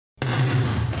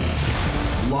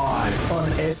Live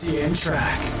on SEN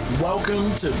Track.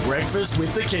 Welcome to Breakfast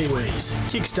with the Kiwis.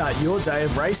 Kickstart your day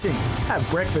of racing. Have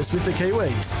breakfast with the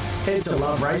Kiwis. Head to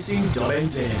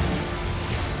loveracing.nz.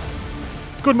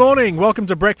 Good morning. Welcome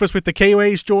to Breakfast with the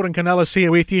Kiwis. Jordan Canellis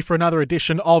here with you for another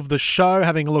edition of the show,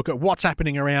 having a look at what's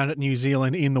happening around New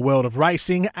Zealand in the world of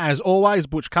racing. As always,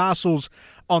 Butch Castle's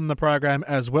on the program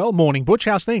as well. Morning, Butch.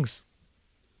 How's things?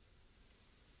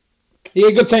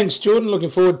 Yeah, good, thanks, Jordan. Looking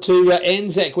forward to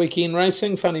Anzac weekend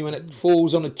racing. Funny when it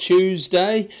falls on a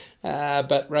Tuesday,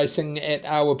 but racing at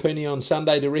Awapuni on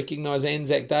Sunday to recognise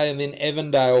Anzac Day, and then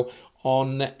Avondale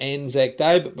on Anzac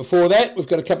Day. But before that, we've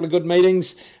got a couple of good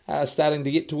meetings starting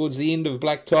to get towards the end of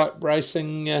black type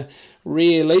racing,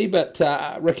 really. But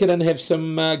Riccarton have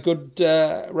some good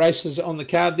races on the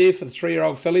card there for the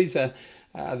 3-year-old fillies, the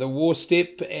War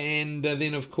Step, and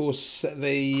then, of course,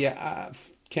 the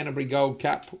Canterbury Gold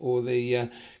Cup, or the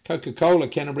Coca-Cola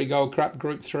Canterbury Gold Cup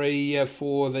Group 3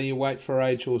 for the weight for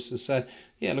age horses. So,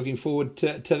 yeah, looking forward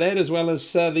to that, as well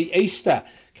as the Easter,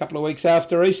 a couple of weeks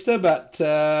after Easter, but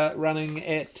running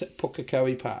at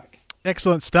Pukekohe Park.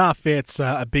 Excellent stuff. It's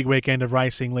a big weekend of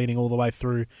racing leading all the way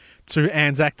through to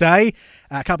Anzac Day.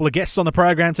 A couple of guests on the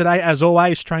program today. As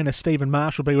always, trainer Stephen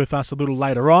Marsh will be with us a little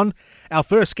later on. Our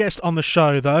first guest on the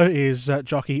show, though, is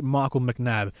jockey Michael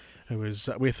McNabb, who is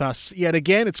with us yet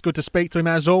again. It's good to speak to him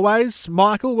as always.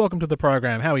 Michael, welcome to the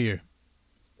program. How are you?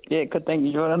 Yeah, good, thank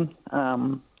you, Jordan.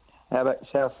 How about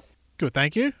yourself? Good,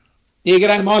 thank you. Yeah,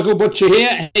 g'day, Michael Butcher here.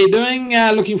 How you doing?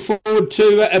 Looking forward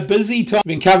to a busy time.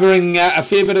 Been covering a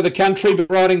fair bit of the country,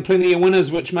 but riding plenty of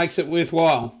winners, which makes it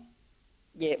worthwhile.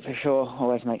 Yeah, for sure.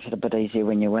 Always makes it a bit easier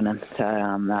when you're winning.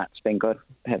 So, it's been good,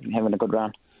 having a good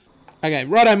run. Okay,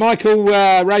 righto, Michael.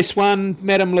 Race 1,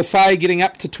 Madame Lefay getting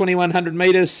up to 2,100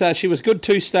 metres. She was good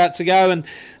 2 starts ago, and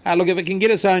look, if it can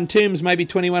get its own terms, maybe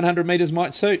 2,100 metres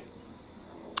might suit.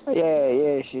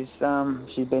 Yeah, she's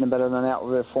been a bit in and out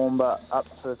with her form, but up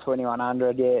to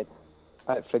 2,100, yeah.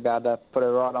 Hopefully be able to put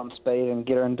her right on speed and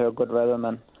get her into a good rhythm,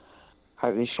 and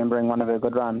hopefully she can bring one of her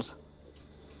good runs.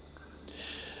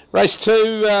 Race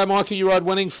 2, Michael, you ride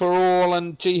Winning for All,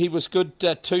 and gee, he was good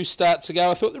 2 starts ago.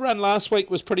 I thought the run last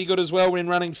week was pretty good as well when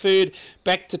running third.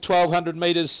 Back to 1,200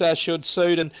 metres should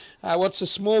suit, and what's a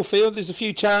small field? There's a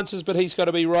few chances, but he's got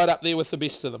to be right up there with the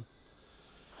best of them.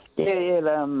 Yeah,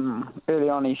 early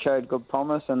on he showed good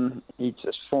promise, and he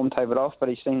just form tapered off, but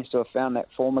he seems to have found that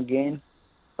form again.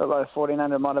 Looked like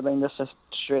 1,400 might have been just a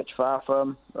stretch far for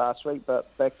him last week,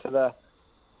 but back to the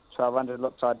 1,200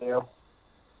 looks ideal.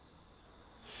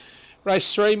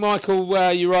 Race 3,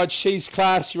 Michael, you ride She's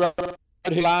Class. You ride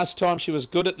her last time. She was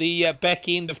good at the back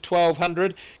end of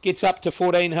 1,200. Gets up to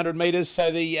 1,400 metres,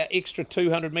 so the extra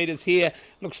 200 metres here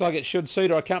looks like it should suit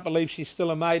her. I can't believe she's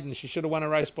still a maiden. She should have won a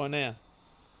race by now.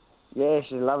 Yeah,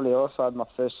 she's a lovely horse. I had my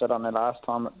first set on her last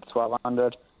time at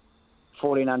 1,200.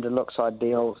 1,400 looks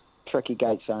ideal. Tricky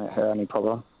gates aren't her only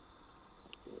problem.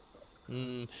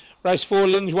 Race 4,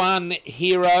 Linjuan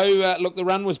Hero. Look, the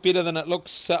run was better than it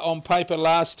looks on paper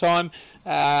last time.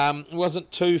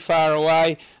 Wasn't too far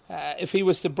away. If he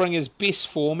was to bring his best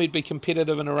form, he'd be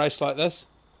competitive in a race like this.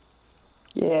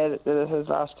 Yeah, his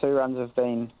last 2 runs have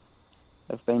been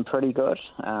pretty good.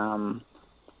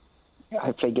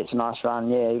 Hopefully he gets a nice run.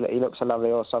 Yeah, he looks a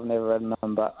lovely horse. I've never ridden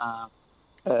him, but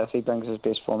if he brings his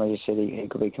best form, as you said, he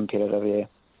could be competitive, yeah.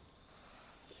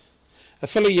 A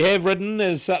filly you have ridden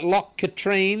is Loch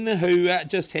Katrine, who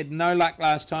just had no luck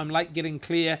last time, late getting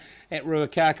clear at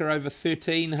Ruakaka over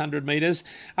 1,300 metres.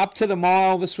 Up to the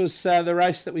mile, this was the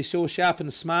race that we saw Sharp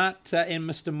and Smart and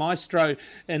Mr. Maestro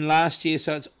in last year,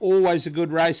 so it's always a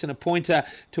good race and a pointer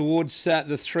towards the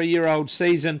 3-year-old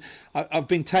season. I've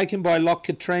been taken by Loch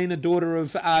Katrine, a daughter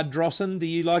of Drossen. Do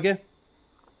you like her?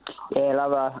 Yeah, I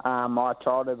love her. I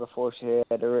tried her before she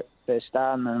had her first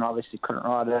start, and then obviously couldn't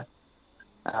ride her.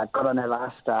 Got on her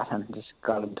last start and just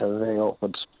got into a very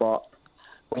awkward spot.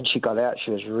 When she got out, she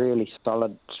was really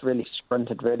solid, really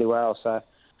sprinted really well. So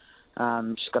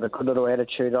she's got a good little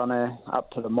attitude on her. Up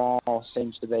to the mile,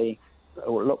 seems to be, it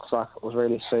looks like it was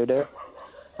really suit her.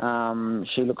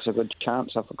 She looks a good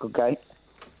chance off a good gate.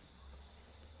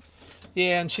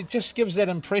 Yeah, and she just gives that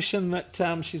impression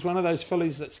that she's one of those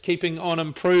fillies that's keeping on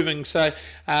improving. So,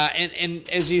 and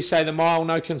as you say, the mile,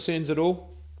 no concerns at all?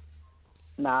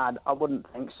 Nah, I wouldn't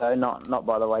think so. Not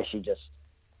by the way she just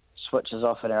switches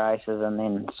off at her aces and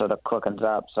then sort of quickens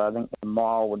up. So I think the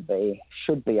mile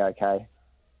should be okay.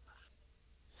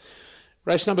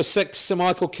 Race number 6, Sir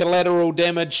Michael, Collateral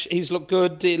Damage. He's looked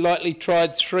good. He lightly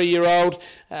tried 3-year-old.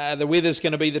 The weather's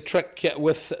going to be the trick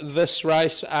with this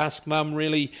race. Ask Mum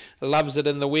really loves it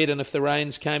in the wet, and if the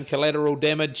rains came, Collateral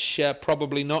Damage,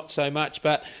 probably not so much,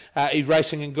 but he's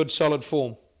racing in good, solid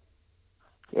form.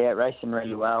 Yeah, racing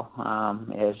really well.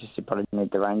 It's just you probably need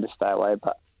the rain to stay away,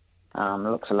 but it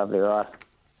looks a lovely ride.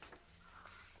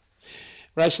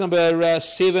 Race number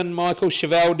 7, Michael,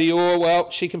 Cheval d'Or. Well,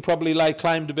 she can probably lay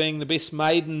claim to being the best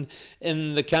maiden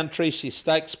in the country. She's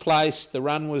stakes placed. The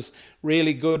run was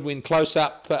really good when close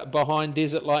up behind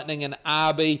Desert Lightning and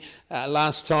Arby.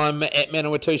 Last time at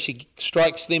Manawatu, she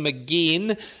strikes them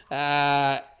again.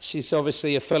 She's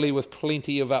obviously a filly with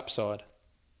plenty of upside.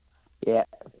 Yeah,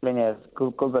 plenty of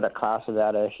good bit of class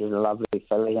about her. She's a lovely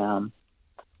filly.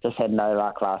 Just had no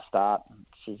luck last start.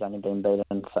 She's only been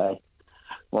beaten, so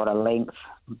what a length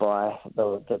by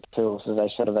the two horses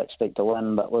they sort of expect to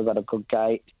win, but we've got a good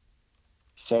gate.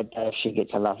 Said if she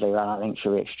gets a lovely run, I think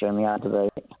she'll be extremely hard to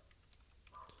beat.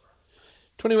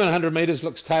 2100 metres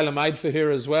looks tailor-made for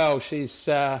her as well. She's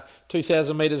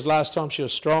 2,000 metres last time. She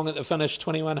was strong at the finish.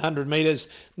 2100 metres,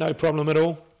 no problem at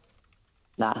all.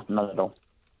 Nah, not at all.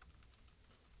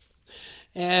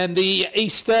 And the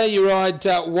Easter, you ride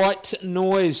White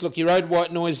Noise. Look, you rode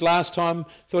White Noise last time.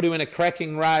 Thought he went a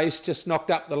cracking race. Just knocked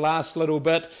up the last little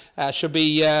bit. Should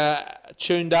be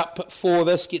tuned up for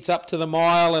this. Gets up to the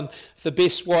mile. And if the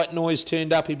best White Noise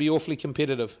turned up, he'd be awfully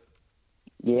competitive.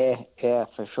 Yeah,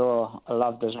 for sure. I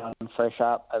loved his run fresh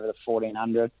up over the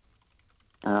 1400.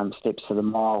 Steps to the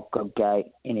mile, good gate.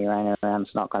 Any rain around's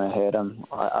not going to hurt him.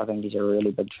 I think he's a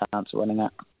really big chance of winning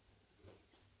it.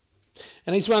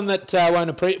 And he's one that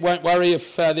won't worry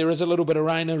if there is a little bit of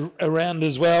rain around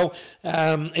as well.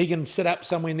 He can sit up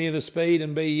somewhere near the speed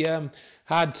and be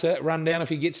hard to run down if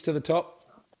he gets to the top.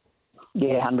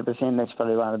 Yeah, 100%. That's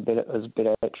probably one of his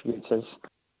better attributes is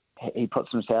he puts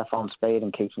himself on speed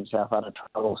and keeps himself out of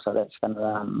trouble. So that's going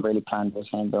to really play into his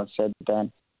hand. I said,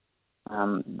 Dan.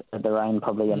 The rain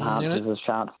probably enhances his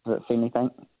chances, if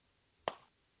anything.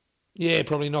 Yeah,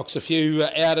 probably knocks a few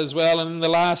out as well. And the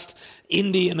last,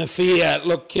 Indian Affair.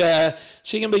 Look,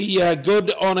 she can be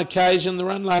good on occasion. The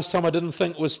run last time I didn't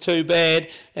think was too bad.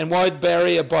 And Wide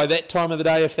Barrier by that time of the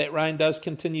day, if that rain does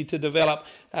continue to develop,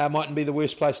 mightn't be the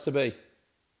worst place to be.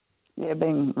 Yeah,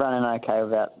 been running okay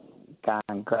without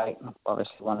going great.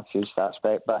 Obviously won a few starts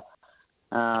back, but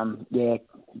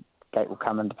gate will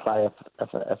come into play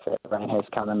if that rain has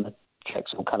come in. The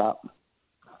tracks will cut up.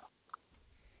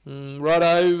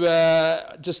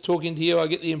 Righto, just talking to you, I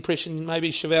get the impression maybe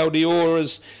Cheval d'Or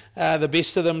is the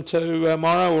best of them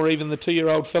tomorrow, or even the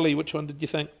 2-year-old filly. Which one did you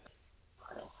think?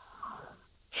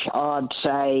 I'd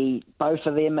say both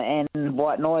of them and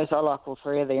White Noise. I like all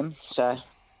three of them, so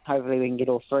hopefully we can get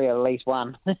all three, or at least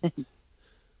one.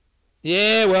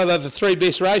 Yeah, well, they're the 3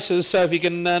 best races, so if you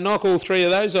can knock all 3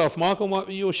 of those off, Michael, might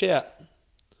be your shout.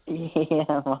 Yeah,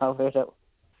 I'll bet it.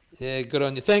 Yeah, good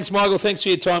on you. Thanks, Michael. Thanks for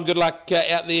your time. Good luck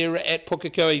out there at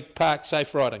Pukekohe Park.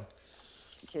 Safe riding.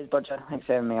 Cheers, Butcher. Thanks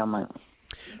for having me on, mate.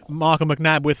 Michael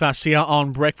McNabb with us here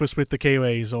on Breakfast with the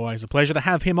Kiwis. Always a pleasure to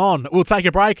have him on. We'll take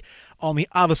a break. On the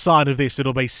other side of this,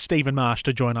 it'll be Stephen Marsh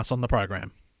to join us on the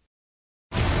program.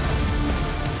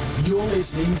 You're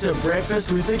listening to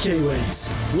Breakfast with the Kiwis.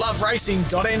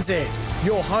 LoveRacing.nz,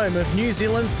 your home of New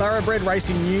Zealand thoroughbred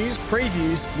racing news,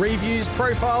 previews, reviews,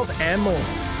 profiles and more.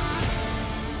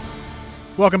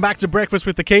 Welcome back to Breakfast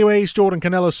with the Kiwis. Jordan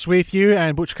Canellis with you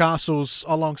and Butch Castles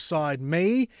alongside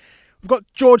me. We've got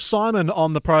George Simon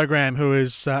on the program, who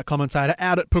is a commentator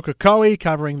out at Pukekohe,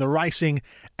 covering the racing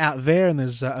out there, and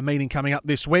there's a meeting coming up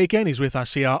this weekend. He's with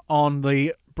us here on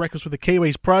the Breakfast with the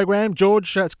Kiwis program.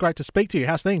 George, it's great to speak to you.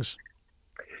 How's things?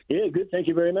 Yeah, good. Thank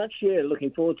you very much. Yeah,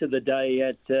 looking forward to the day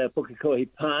at Pukekohe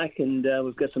Park, and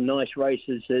we've got some nice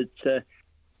races.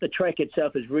 The track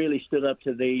itself has really stood up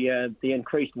to the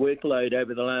increased workload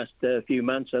over the last few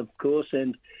months, of course,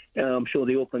 and I'm sure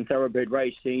the Auckland Thoroughbred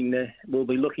racing will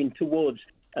be looking towards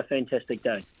a fantastic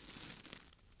day.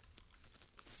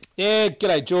 Yeah,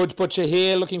 g'day, George Butcher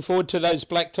here. Looking forward to those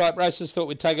black type races. Thought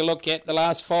we'd take a look at the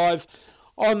last 5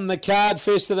 on the card.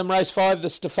 First of them, race 5, the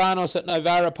Stefanos at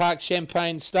Novara Park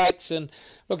Champagne Stakes. And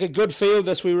look, a good field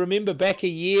this. We remember back a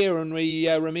year, and we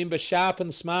remember Sharp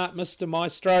and Smart, Mr.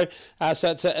 Maestro.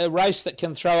 So it's a race that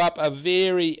can throw up a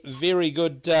very, very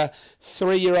good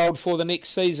 3-year-old for the next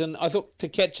season. I thought To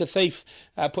Catch a Thief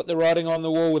put the writing on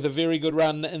the wall with a very good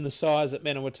run in the size at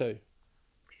Manawatu.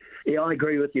 Yeah, I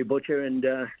agree with you, Butcher. And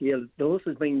the horse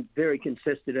has been very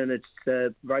consistent in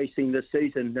its racing this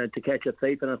season, To Catch a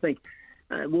Thief. And I think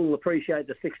we'll appreciate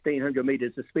the 1,600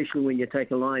 metres, especially when you take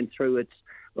a line through its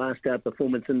last start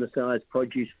performance in the size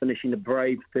Produce, finishing a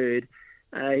brave third.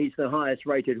 He's the highest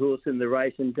rated horse in the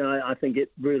race, and I think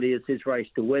it really is his race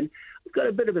to win. I've got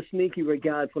a bit of a sneaky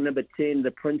regard for number 10,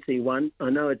 the Princey one. I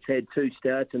know it's had 2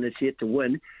 starts and it's yet to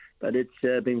win, but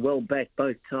it's been well backed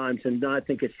both times, and I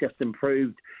think it's just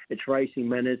improved its racing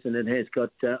manners, and it has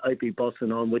got Opie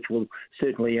Bosson on, which will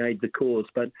certainly aid the cause.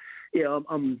 But yeah,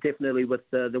 I'm definitely with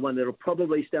the one that'll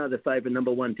probably start the favourite,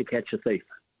 number 1, To Catch a Thief.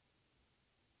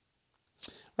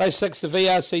 Race 6, the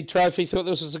VRC Trophy. Thought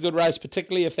this was a good race,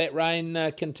 particularly if that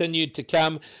rain continued to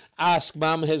come. Ask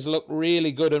Mum has looked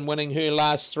really good in winning her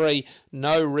last 3.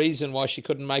 No reason why she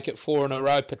couldn't make it 4 in a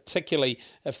row, particularly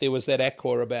if there was that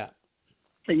aqua about.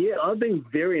 Yeah, I've been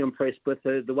very impressed with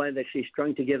the way that she's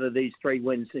strung together these 3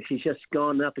 wins. She's just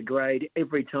gone up a grade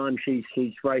every time she's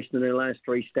raced in her last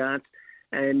 3 starts,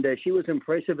 and she was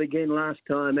impressive again last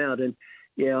time out. And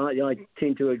yeah, I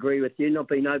tend to agree with you, not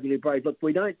being overly brave. Look,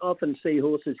 we don't often see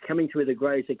horses coming through the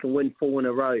grades that can win 4 in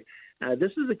a row.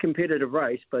 This is a competitive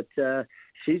race, but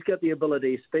she's got the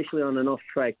ability, especially on an off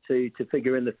track, to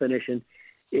figure in the finish. And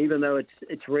even though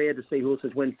it's rare to see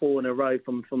horses win 4 in a row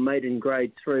from maiden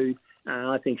grade through,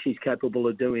 I think she's capable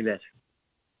of doing that.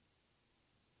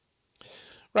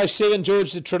 Race 7,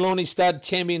 George the Trelawney Stud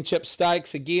Championship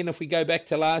Stakes. Again, if we go back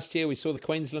to last year, we saw the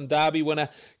Queensland Derby winner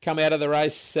come out of the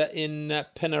race in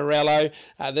Pinarello.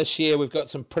 This year, we've got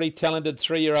some pretty talented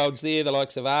 3-year-olds there, the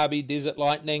likes of Arby, Desert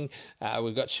Lightning.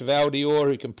 We've got Cheval d'Or,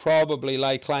 who can probably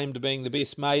lay claim to being the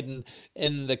best maiden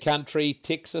in the country.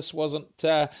 Texas wasn't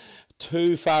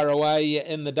too far away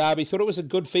in the Derby. Thought it was a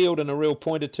good field and a real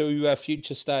pointer to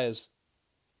future stayers.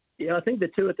 Yeah, I think the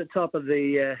 2 at the top of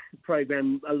the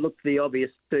program look the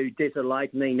obvious to Desert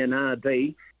Lightning and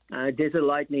RB. Desert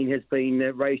Lightning has been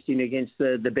racing against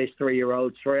the best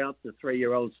 3-year-olds throughout the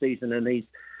 3-year-old season, and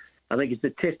I think it's a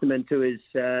testament to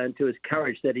his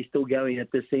courage that he's still going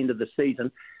at this end of the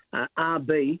season.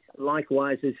 RB,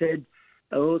 likewise, has had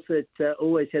a horse that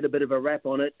always had a bit of a rap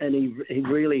on it, and he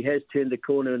really has turned the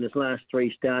corner in his last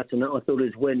 3 starts, and I thought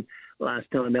his win last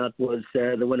time out was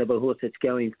the win of a horse that's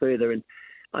going further. And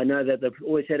I know that they've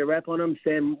always had a rap on him.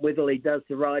 Sam Weatherly does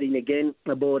the riding again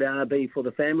aboard RB for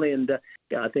the family, and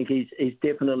I think he's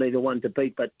definitely the one to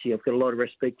beat. But I've got a lot of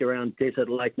respect around Desert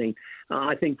Lightning.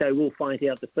 I think they will fight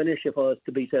out the finish. If I was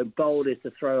to be so bold as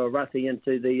to throw a roughie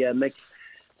into the mix,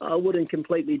 I wouldn't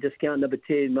completely discount number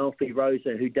 10, Malfi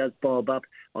Rosa, who does bob up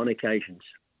on occasions.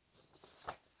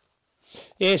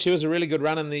 Yeah, she was a really good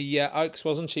run in the Oaks,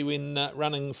 wasn't she, when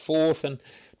running 4th? And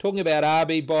talking about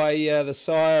Arby, by the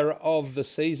sire of the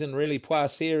season, really,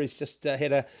 Poisson, he's just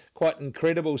had a quite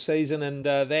incredible season, and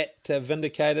that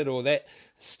vindicated, or that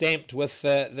stamped with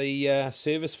the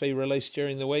service fee released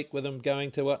during the week, with him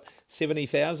going to,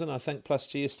 70,000, I think, plus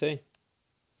GST.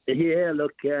 Yeah,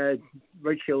 look,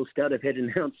 Rich Hill Stud have had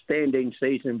an outstanding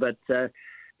season, but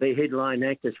the headline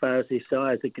act as far as their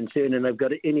sires are concerned, and they've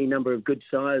got any number of good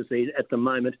sires there at the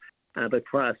moment, but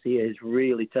Prasia has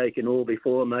really taken all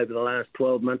before him over the last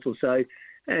 12 months or so,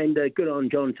 and good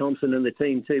on John Thompson and the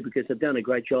team too, because they've done a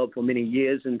great job for many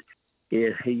years, and yeah,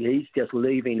 he's just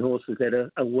leaving horses that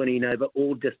are winning over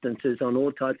all distances on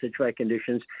all types of track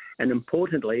conditions, and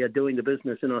importantly are doing the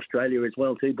business in Australia as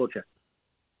well too, Butcher.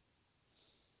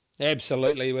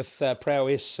 Absolutely, with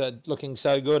Prowess looking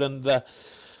so good, and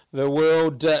the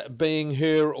world being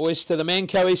her oyster. The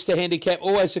Manco Easter Handicap,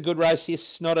 always a good race.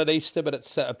 Yes, not at Easter, but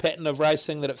it's a pattern of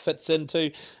racing that it fits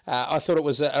into. I thought it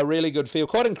was a really good field.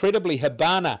 Quite incredibly,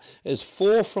 Habana is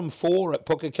 4 from 4 at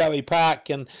Pukekohe Park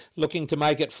and looking to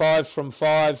make it 5 from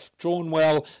 5. Drawn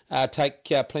well, take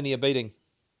plenty of beating.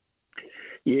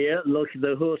 Yeah, look,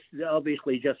 the horse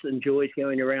obviously just enjoys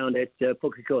going around at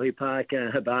Pukekohe Park,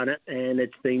 Habana, and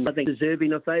it's been, I think,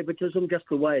 deserving of favouritism just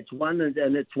the way it's won,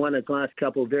 and it's won its last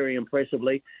couple very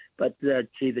impressively. But, the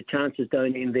chances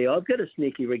don't end there. I've got a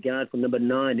sneaky regard for number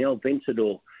 9, El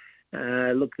Vencedor.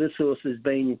 Look, this horse he's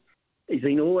been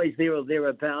always there or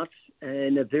thereabouts,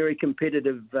 and a very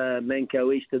competitive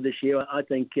Manco Easter this year. I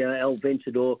think El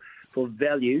Vencedor, for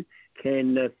value,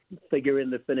 can figure in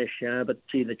the finish, but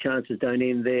the chances don't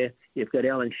end there. You've got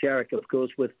Alan Sharrock, of course,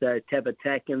 with Tab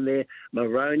Attack in there.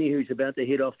 Maroney, who's about to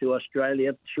head off to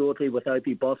Australia shortly with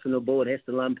Opie Bosson aboard, has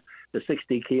to lump the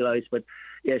 60 kilos. But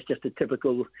it's just a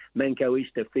typical Manco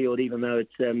Easter field, even though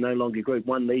it's no longer Group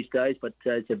 1 these days. But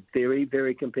it's a very,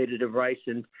 very competitive race,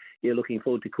 and you're looking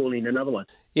forward to calling another one.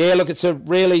 Yeah, look, it's a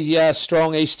really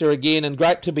strong Easter again, and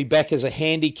great to be back as a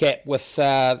handicap with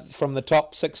from the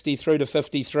top 60 through to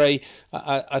 53.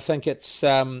 I think it's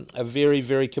a very,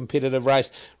 very competitive race.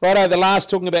 Righto, the last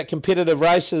talking about competitive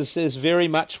races is very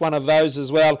much one of those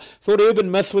as well. Thought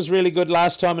Urban Myth was really good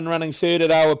last time in running third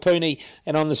at Awapuni,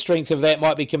 and on the strength of that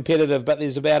might be competitive, but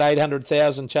there's about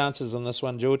 800,000 chances in this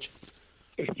one, George.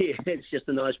 Yeah, it's just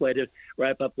a nice way to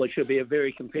wrap up what should be a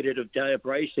very competitive day of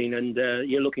racing, and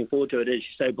you're looking forward to it, as you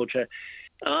say, Butcher.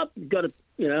 I've got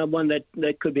one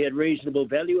that could be at reasonable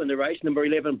value in the race, number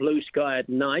 11, Blue Sky at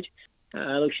Night.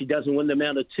 Look, she doesn't win them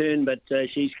out of turn, but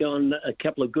she's gone a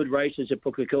couple of good races at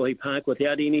Pukekohe Park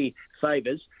without any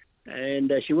favours.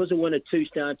 And she was a winner 2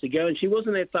 starts ago, and she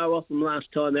wasn't that far off from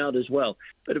last time out as well.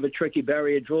 Bit of a tricky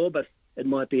barrier draw, but it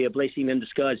might be a blessing in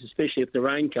disguise, especially if the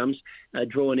rain comes,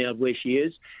 drawing out where she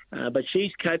is. But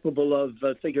she's capable of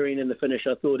figuring in the finish.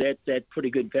 I thought at pretty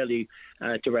good value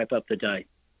to wrap up the day.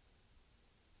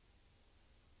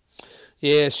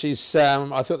 Yeah, she's.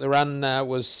 I thought the run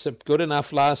was good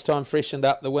enough last time, freshened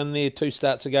up. The win there 2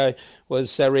 starts ago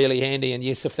was really handy. And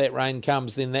yes, if that rain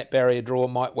comes, then that barrier draw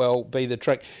might well be the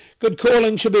trick. Good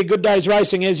calling, should be a good day's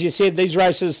racing. As you said, these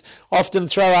races often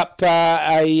throw up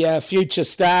a future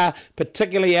star,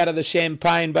 particularly out of the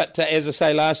Champagne. But as I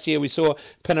say, last year we saw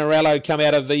Pinarello come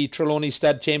out of the Trelawney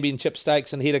Stud Championship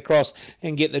Stakes and head across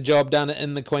and get the job done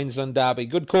in the Queensland Derby.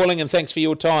 Good calling, and thanks for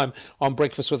your time on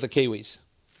Breakfast with the Kiwis.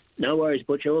 No worries,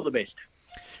 Butcher. All the best.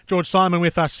 George Simon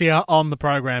with us here on the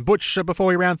program. Butch, before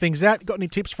we round things out, got any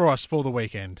tips for us for the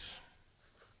weekend?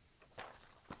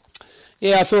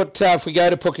 Yeah, I thought if we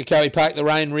go to Pukekohe Park, the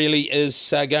rain really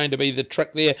is going to be the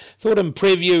trick there. Thought in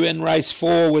preview in race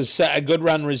 4 was a good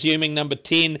run, resuming number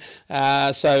 10.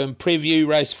 So in preview,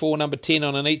 race 4, number 10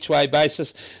 on an each-way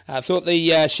basis. I thought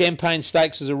the Champagne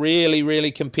Stakes was a really,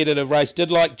 really competitive race. Did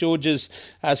like George's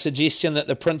suggestion that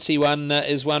the Princey one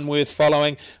is one worth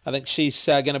following. I think she's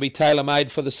going to be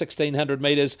tailor-made for the 1,600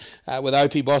 metres with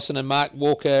Opie Bosson and Mark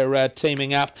Walker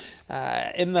teaming up.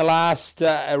 In the last,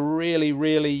 a really,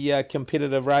 really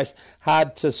competitive race.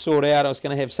 Hard to sort out. I was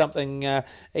going to have something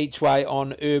each way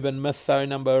on Urban Myth, though,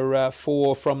 number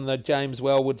 4 from the James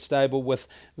Wellwood stable with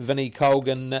Vinnie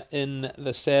Colgan in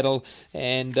the saddle.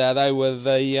 And they were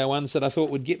the ones that I thought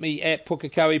would get me at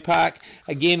Pukekohe Park.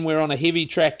 Again, we're on a heavy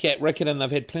track at Riccarton.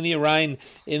 They've had plenty of rain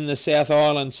in the South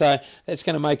Island, so that's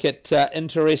going to make it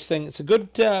interesting. It's a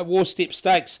good War Step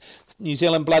Stakes, New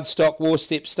Zealand Bloodstock War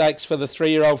Step Stakes for the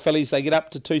 3-year-old fillies. They get up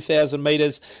to 2,000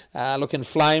 metres. Looking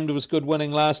Flamed was good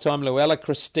winning last time. Luella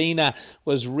Christina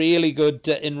was really good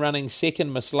in running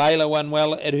second. Miss Layla won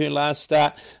well at her last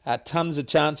start. Tons of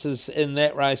chances in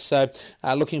that race. So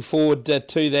looking forward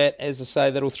to that. As I say,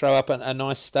 that'll throw up a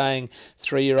nice staying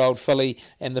 3-year-old filly.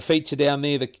 And the feature down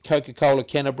there, the Coca-Cola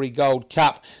Canterbury Gold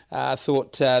Cup, I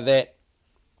thought that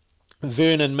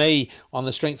Vernon Me on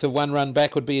the strength of one run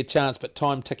back would be a chance, but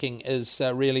time ticking is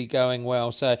really going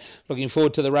well. So looking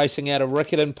forward to the racing out of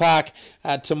Riccarton Park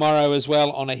tomorrow as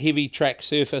well on a heavy track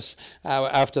surface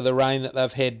after the rain that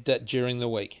they've had during the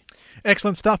week.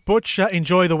 Excellent stuff, Butch.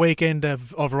 Enjoy the weekend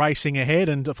of racing ahead,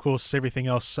 and of course everything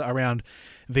else around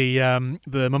the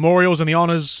memorials and the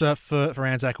honours for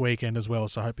Anzac weekend as well.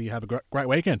 So I hope you have a great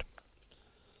weekend.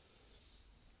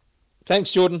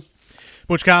 Thanks, Jordan.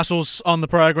 Butch Castle's on the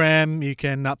program. You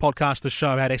can podcast the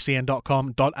show at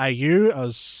sen.com.au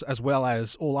as well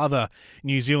as all other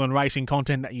New Zealand racing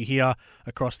content that you hear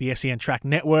across the SEN Track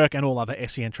network and all other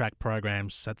SEN Track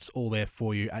programs. That's all there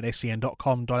for you at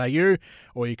sen.com.au,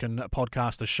 or you can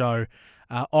podcast the show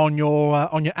on your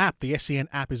app. The SEN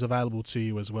app is available to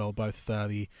you as well, both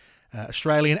the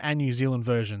Australian and New Zealand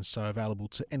versions, so available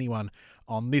to anyone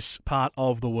on this part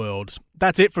of the world.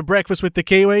 That's it for Breakfast with the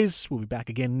Kiwis. We'll be back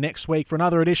again next week for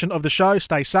another edition of the show.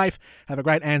 Stay safe, have a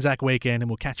great Anzac weekend, and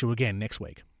we'll catch you again next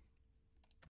week.